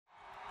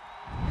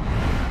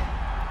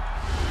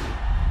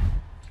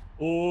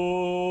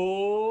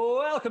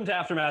Welcome to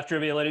Aftermath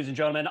Trivia, ladies and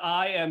gentlemen.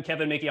 I am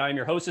Kevin Mickey. I am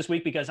your host this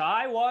week because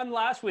I won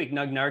last week.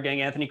 Nug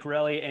Nargang, Anthony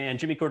Corelli, and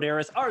Jimmy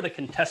Corderas are the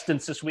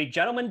contestants this week.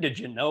 Gentlemen, did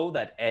you know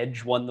that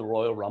Edge won the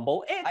Royal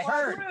Rumble? It's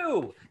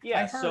true.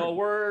 Yes,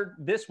 so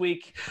this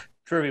week,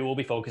 trivia will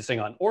be focusing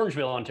on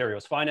Orangeville,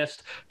 Ontario's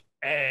finest,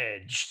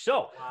 Edge.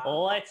 So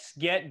let's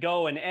get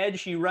going.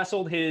 Edge, he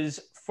wrestled his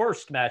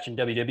first match in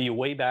WWE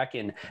way back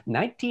in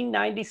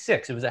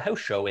 1996. It was a house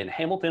show in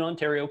Hamilton,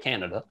 Ontario,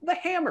 Canada. The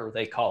Hammer,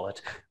 they call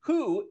it.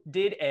 Who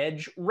did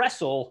Edge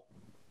wrestle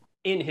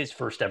in his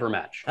first ever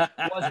match?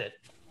 Was it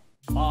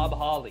Bob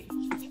Holly,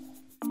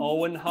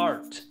 Owen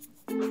Hart,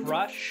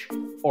 Crush,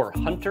 or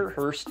Hunter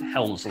Hearst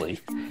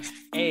Helmsley?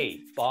 A,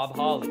 Bob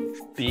Holly.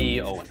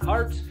 B, Owen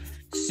Hart.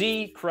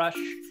 C, Crush.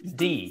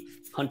 D,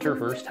 Hunter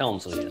Hearst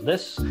Helmsley. And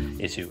this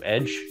is who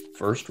Edge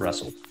first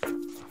wrestled.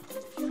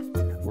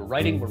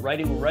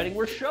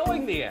 We're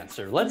showing the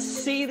answer. Let's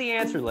see the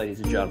answer, ladies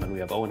and gentlemen. We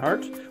have Owen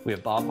Hart, we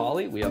have Bob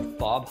Holly, we have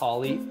Bob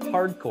Holly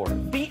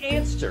Hardcore. The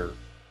answer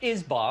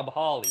is Bob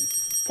Holly.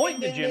 Point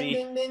to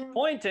Jimmy,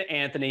 point to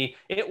Anthony.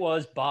 It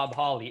was Bob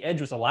Holly. Edge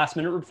was a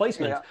last-minute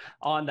replacement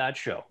on that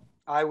show.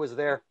 I was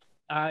there.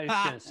 I was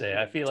going to say,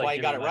 I feel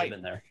like Jimmy might have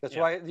been there. That's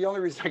why, the only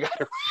reason I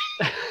got it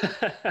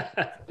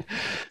right.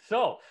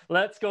 So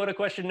let's go to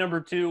question number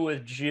 2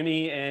 with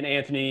Jimmy and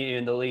Anthony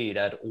in the lead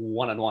at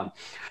 1-1.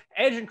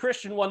 Edge and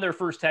Christian won their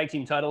first tag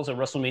team titles at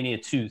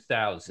WrestleMania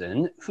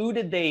 2000. Who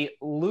did they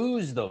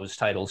lose those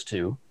titles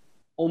to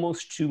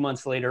almost 2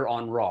 months later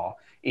on Raw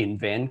in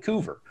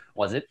Vancouver?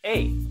 Was it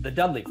A, the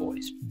Dudley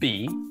Boys,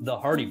 B, the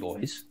Hardy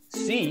Boys,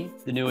 C,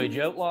 the New Age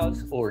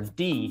Outlaws, or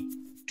D,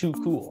 Too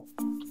Cool?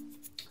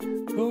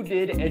 Who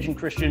did Edge and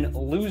Christian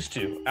lose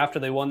to after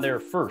they won their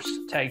first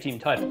tag team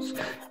titles?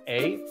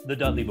 A, the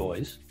Dudley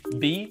Boys,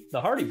 B,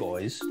 the Hardy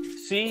Boys,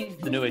 C,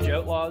 the New Age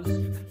Outlaws,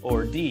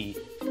 or D,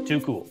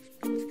 Too Cool?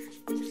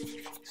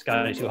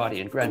 Scotty Too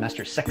Hottie and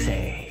Grandmaster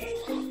Sexy.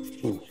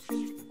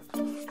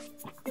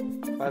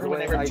 By the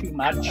way, too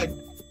much.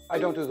 I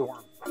don't do the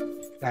worm.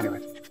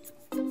 Anyway.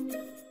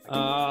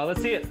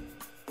 Let's see it.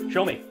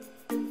 Show me.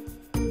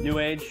 New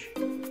Age,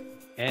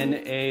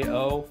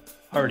 NAO,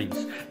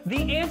 Hardys.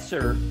 The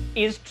answer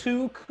is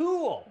Too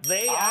Cool.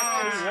 They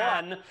actually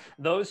won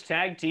those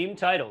tag team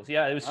titles.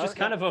 Yeah, it was just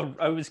kind of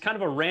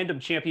a random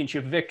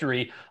championship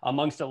victory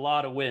amongst a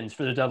lot of wins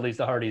for the Dudleys,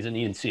 the Hardys, and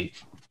ENC.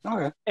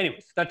 Okay.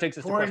 Anyways, that takes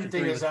us to question 3.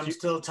 Important thing is I'm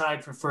still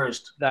tied for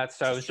first.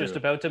 That's I was just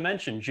about to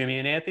mention. Jimmy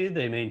and Anthony,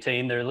 they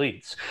maintain their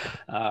leads.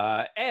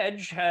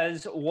 Edge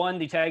has won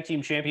the tag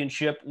team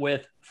championship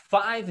with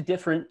 5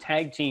 different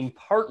tag team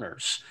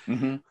partners.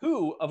 Mm-hmm.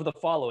 Who of the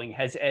following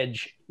has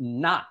Edge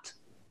not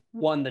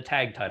won the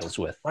tag titles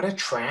with? What a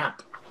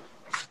trap.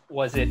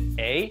 Was it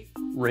A,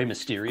 Rey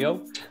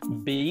Mysterio,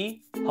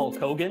 B, Hulk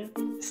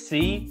Hogan,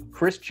 C,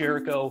 Chris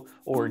Jericho,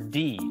 or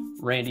D,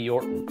 Randy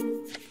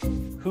Orton?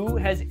 Who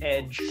has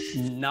Edge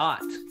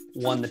not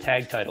won the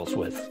tag titles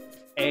with?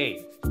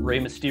 A, Rey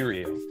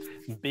Mysterio,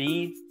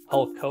 B,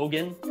 Hulk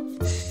Hogan,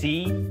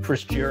 C,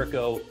 Chris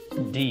Jericho,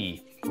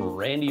 D,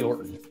 Randy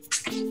Orton.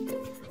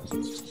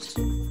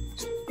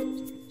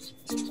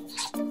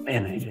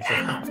 Man, I just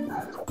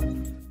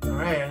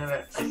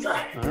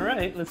All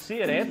right, let's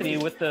see it. Anthony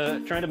with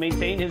trying to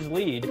maintain his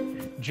lead.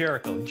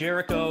 Jericho.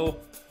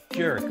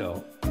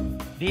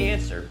 The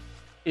answer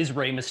is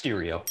Rey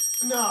Mysterio.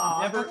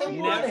 No,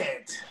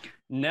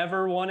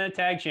 Never won a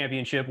tag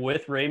championship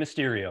with Rey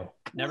Mysterio.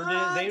 Never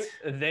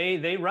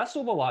did. They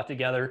wrestled a lot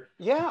together.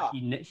 Yeah.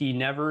 He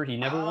never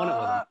won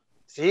it with him.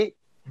 See?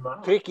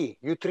 Tricky.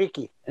 You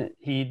tricky.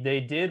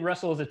 They did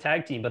wrestle as a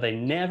tag team, but they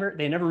never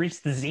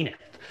reached the zenith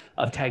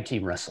of tag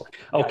team wrestling.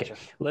 Okay,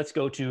 gotcha. Let's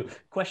go to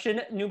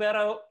question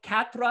numero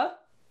 4.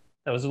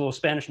 That was a little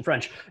Spanish and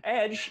French.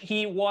 Edge,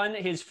 he won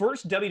his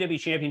first WWE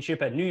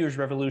championship at New Year's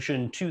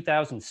Revolution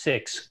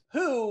 2006.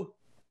 Who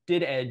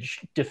did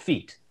Edge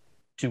defeat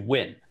to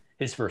win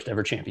his first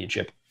ever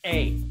championship?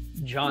 A,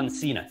 John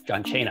Cena.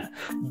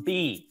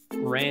 B,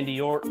 Randy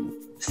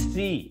Orton.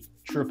 C,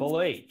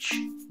 Triple H.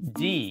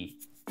 D,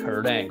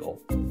 Kurt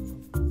Angle.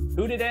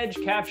 Who did Edge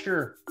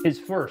capture his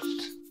first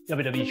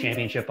WWE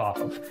championship off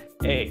of?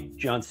 A,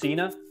 John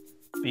Cena.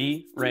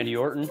 B, Randy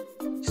Orton.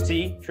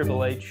 C,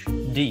 Triple H.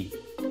 D,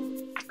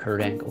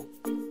 Kurt Angle.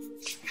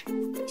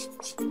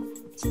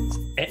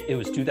 It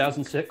was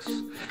 2006.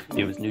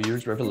 It was New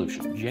Year's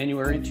Revolution,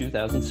 January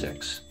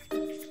 2006.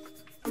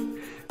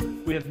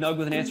 We have Nug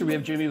with an answer. We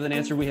have Jimmy with an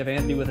answer. We have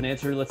Anthony with an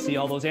answer. Let's see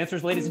all those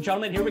answers, ladies and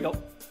gentlemen. Here we go.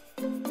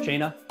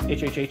 Chaina,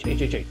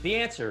 HHH. The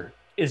answer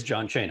is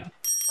John Chaina.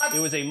 It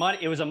was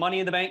a Money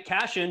in the Bank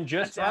cash-in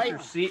just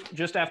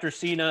after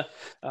Cena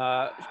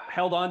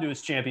held on to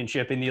his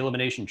championship in the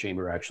Elimination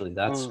Chamber. Actually,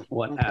 that's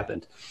what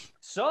happened.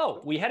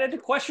 So we headed to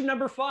question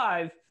number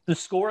 5. The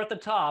score at the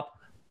top,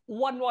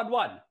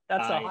 1-1-1.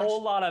 That's a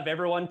whole lot of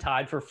everyone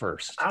tied for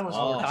first.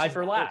 Tied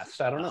for last.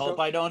 I don't know. I hope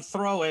I don't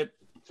throw it.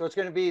 So it's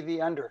going to be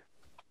the under,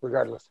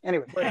 regardless.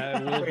 Anyway,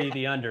 it will be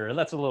the under.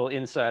 That's a little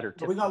insider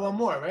tip. But we got one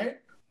more, right?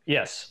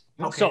 Yes.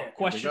 Okay, So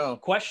here we go.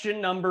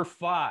 question number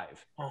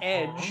 5. Uh-huh.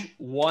 Edge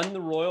won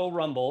the Royal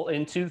Rumble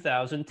in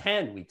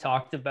 2010. We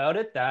talked about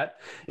it, that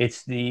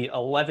it's the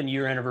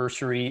 11-year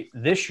anniversary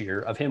this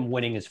year of him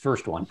winning his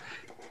first one.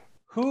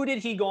 Who did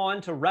he go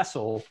on to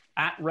wrestle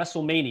at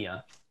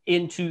WrestleMania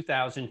in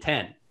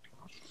 2010?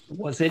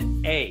 Was it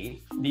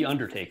A, The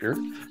Undertaker,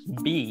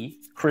 B,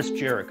 Chris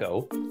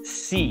Jericho,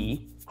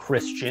 C,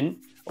 Christian,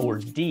 or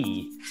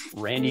D,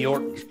 Randy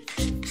Orton?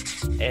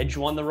 Edge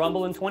won the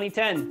Rumble in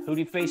 2010. Who did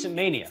he face at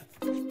Mania?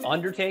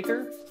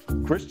 Undertaker,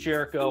 Chris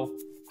Jericho,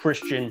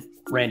 Christian,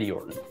 Randy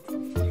Orton.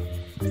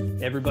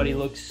 Everybody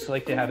looks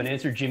like they have an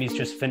answer. Jimmy's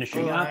just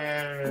finishing up.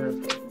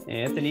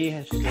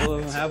 Anthony still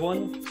doesn't have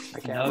one. I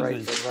can't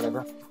write, but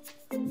whatever.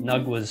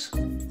 Nug was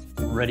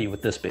ready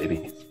with this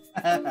baby.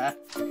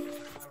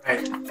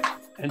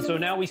 And so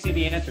now we see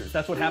the answers.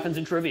 That's what happens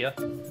in trivia.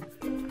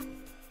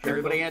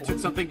 Everybody answered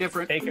something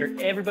different.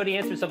 Everybody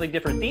answered something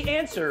different. The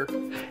answer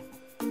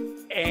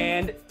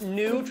and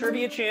new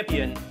trivia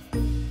champion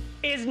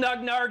is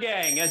Nug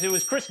Nargang, as it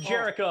was Chris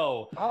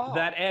Jericho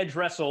that Edge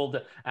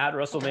wrestled at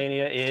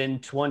WrestleMania in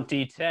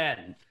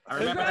 2010. I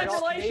remember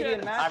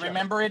Congratulations! I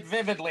remember it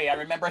vividly. I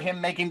remember him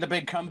making the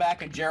big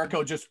comeback and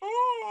Jericho just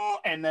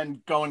and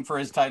then going for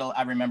his title.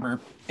 I remember.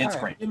 It's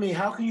great. Jimmy,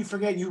 how can you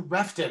forget you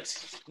reffed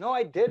it? No,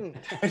 I didn't.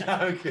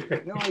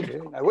 Okay. No, I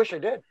didn't. I wish I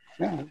did.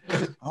 Yeah.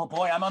 Oh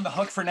boy, I'm on the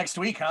hook for next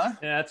week, huh?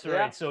 That's right.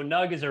 Yeah. So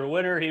Nug is our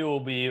winner. He will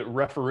be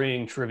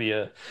refereeing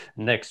trivia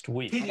next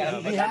week. He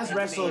has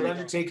wrestled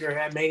Undertaker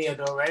at Mania,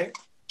 though, right?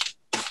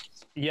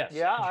 Yes.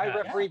 Yeah, I Yeah.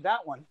 refereed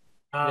that one.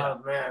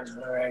 Oh, man.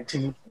 All right.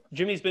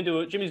 Jimmy's been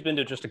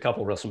to just a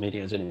couple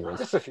WrestleManias anyways.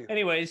 Just a few.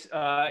 Anyways,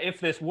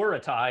 if this were a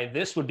tie,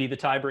 this would be the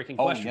tie-breaking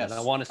Oh, question. yes. And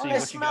I want to see I what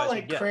you smell guys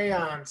like would get.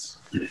 crayons.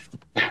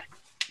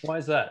 Why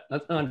is that?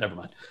 Never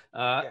mind.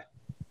 Yeah.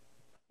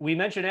 We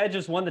mentioned Edge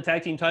has won the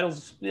tag team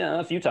titles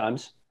a few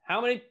times.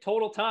 How many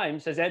total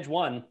times has Edge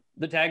won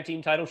the tag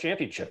team title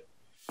championship?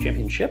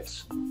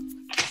 Championships?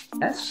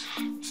 Yes.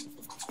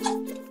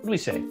 What do we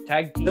say?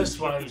 Tag team This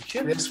one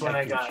championship?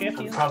 I Tag team got. I'm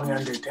champions? probably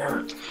under.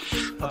 Damn it.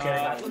 Okay,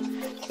 I got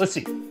it. Let's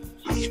see.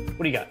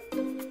 What do you got?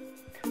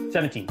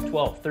 17,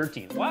 12,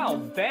 13. Wow,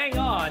 bang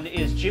on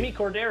is Jimmy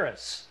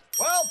Corderas.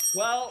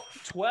 Well,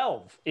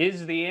 12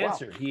 is the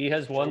answer. Wow. He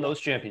has won those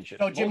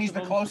championships. So Jimmy's Most the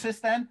of them-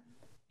 closest then?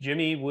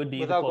 Jimmy would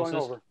be Without the going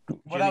closest. over.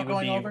 Without Jimmy would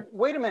going be- over?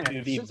 Wait a You'd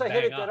minute. be Since I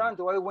hit it bang dead on. on,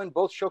 do I win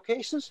both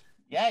showcases?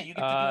 Yeah, you get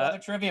to do other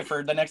trivia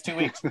for the next 2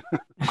 weeks.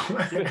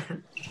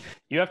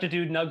 You have to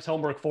do Nug's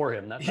homework for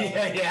him. That's how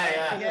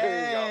Yeah.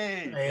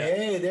 Yay!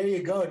 Hey, there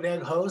you go.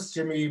 Neg host,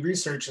 Jimmy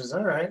researches.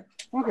 All right.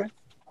 Okay.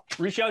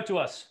 Reach out to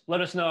us. Let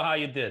us know how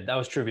you did. That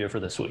was trivia for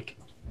this week.